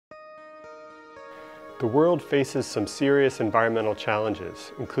The world faces some serious environmental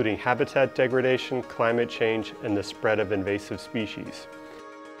challenges, including habitat degradation, climate change, and the spread of invasive species.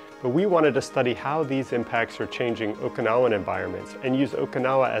 But we wanted to study how these impacts are changing Okinawan environments and use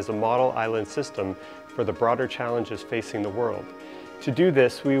Okinawa as a model island system for the broader challenges facing the world. To do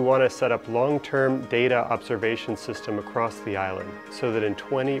this, we want to set up long-term data observation system across the island so that in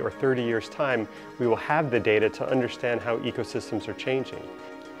 20 or 30 years' time, we will have the data to understand how ecosystems are changing.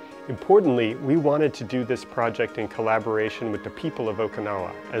 Importantly, we wanted to do this project in collaboration with the people of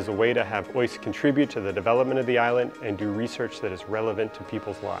Okinawa as a way to have OIST contribute to the development of the island and do research that is relevant to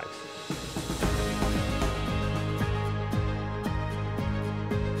people's lives.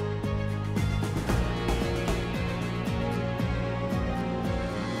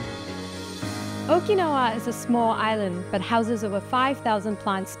 Okinawa is a small island but houses over 5,000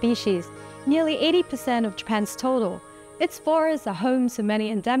 plant species, nearly 80% of Japan's total. Its forests are home to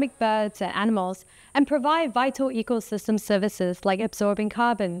many endemic birds and animals and provide vital ecosystem services like absorbing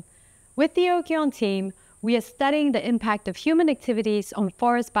carbon. With the OKEON team, we are studying the impact of human activities on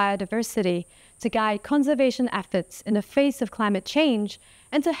forest biodiversity to guide conservation efforts in the face of climate change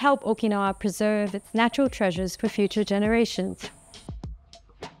and to help Okinawa preserve its natural treasures for future generations.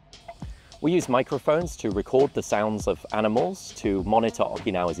 We use microphones to record the sounds of animals to monitor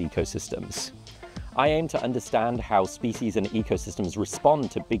Okinawa's ecosystems. I aim to understand how species and ecosystems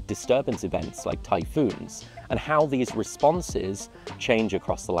respond to big disturbance events like typhoons and how these responses change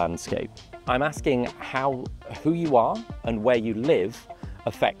across the landscape. I'm asking how who you are and where you live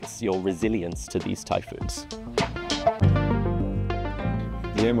affects your resilience to these typhoons.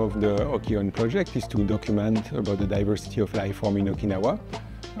 The aim of the OKEON project is to document about the diversity of life form in Okinawa.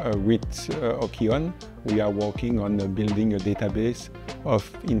 With OKEON, we are working on building a database of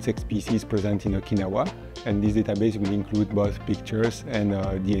insect species present in Okinawa, and this database will include both pictures and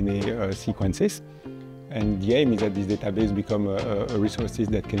DNA sequences. And the aim is that this database become a resources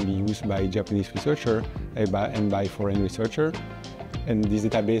that can be used by Japanese researchers and by foreign researchers. And this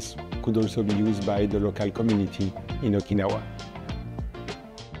database could also be used by the local community in Okinawa.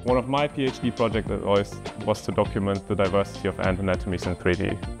 One of my PhD projects at OIST was to document the diversity of ant anatomies in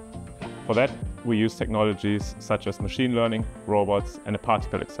 3D. For that, we use technologies such as machine learning, robots, and a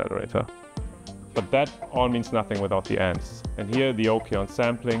particle accelerator. But that all means nothing without the ants. And here, the OKEON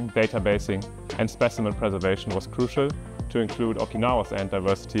sampling, databasing, and specimen preservation was crucial to include Okinawa's ant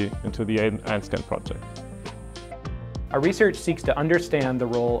diversity into the AntScan project. Our research seeks to understand the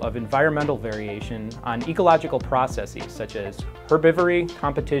role of environmental variation on ecological processes such as herbivory,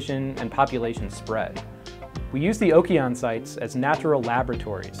 competition, and population spread. We use the OKEON sites as natural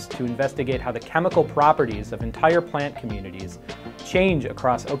laboratories to investigate how the chemical properties of entire plant communities change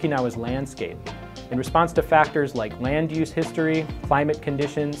across Okinawa's landscape in response to factors like land use history, climate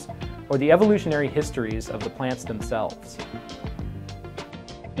conditions, or the evolutionary histories of the plants themselves.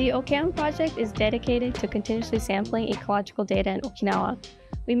 The OKEON project is dedicated to continuously sampling ecological data in Okinawa.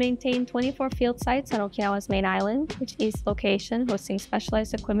 We maintain 24 field sites on Okinawa's main island, with each location hosting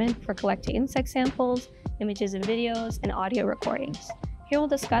specialized equipment for collecting insect samples, images and videos, and audio recordings. Here we'll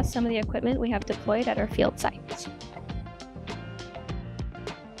discuss some of the equipment we have deployed at our field sites.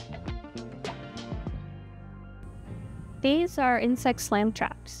 These are insect slam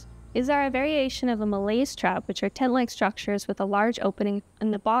traps. These are a variation of a malaise trap, which are tent-like structures with a large opening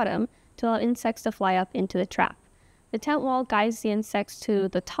in the bottom to allow insects to fly up into the trap. The tent wall guides the insects to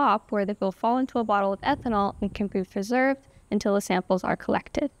the top, where they will fall into a bottle of ethanol and can be preserved until the samples are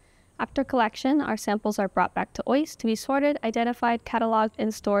collected. After collection, our samples are brought back to OIST to be sorted, identified, cataloged,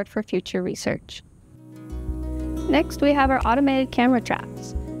 and stored for future research. Next, we have our automated camera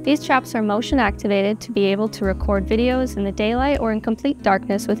traps. These traps are motion activated to be able to record videos in the daylight or in complete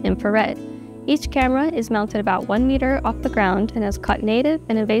darkness with infrared. Each camera is mounted about 1 meter off the ground and has caught native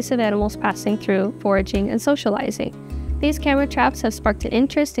and invasive animals passing through, foraging, and socializing. These camera traps have sparked an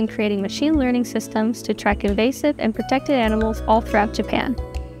interest in creating machine learning systems to track invasive and protected animals all throughout Japan.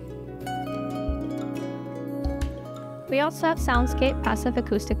 We also have Soundscape passive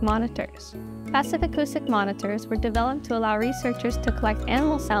acoustic monitors. Passive acoustic monitors were developed to allow researchers to collect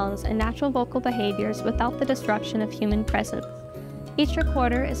animal sounds and natural vocal behaviors without the disruption of human presence. Each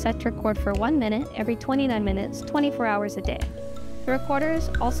recorder is set to record for 1 minute every 29 minutes, 24 hours a day. The recorders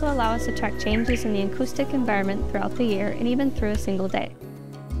also allow us to track changes in the acoustic environment throughout the year and even through a single day.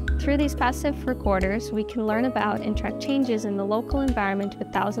 Through these passive recorders, we can learn about and track changes in the local environment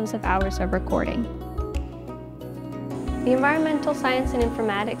with thousands of hours of recording. The Environmental Science and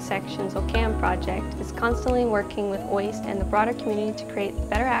Informatics Section's OKEON project is constantly working with OIST and the broader community to create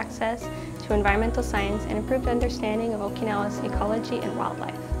better access to environmental science and improved understanding of Okinawa's ecology and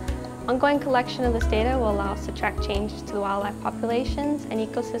wildlife. Ongoing collection of this data will allow us to track changes to the wildlife populations and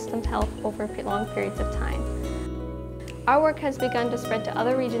ecosystem health over long periods of time. Our work has begun to spread to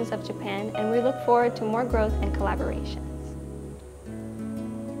other regions of Japan, and we look forward to more growth and collaboration.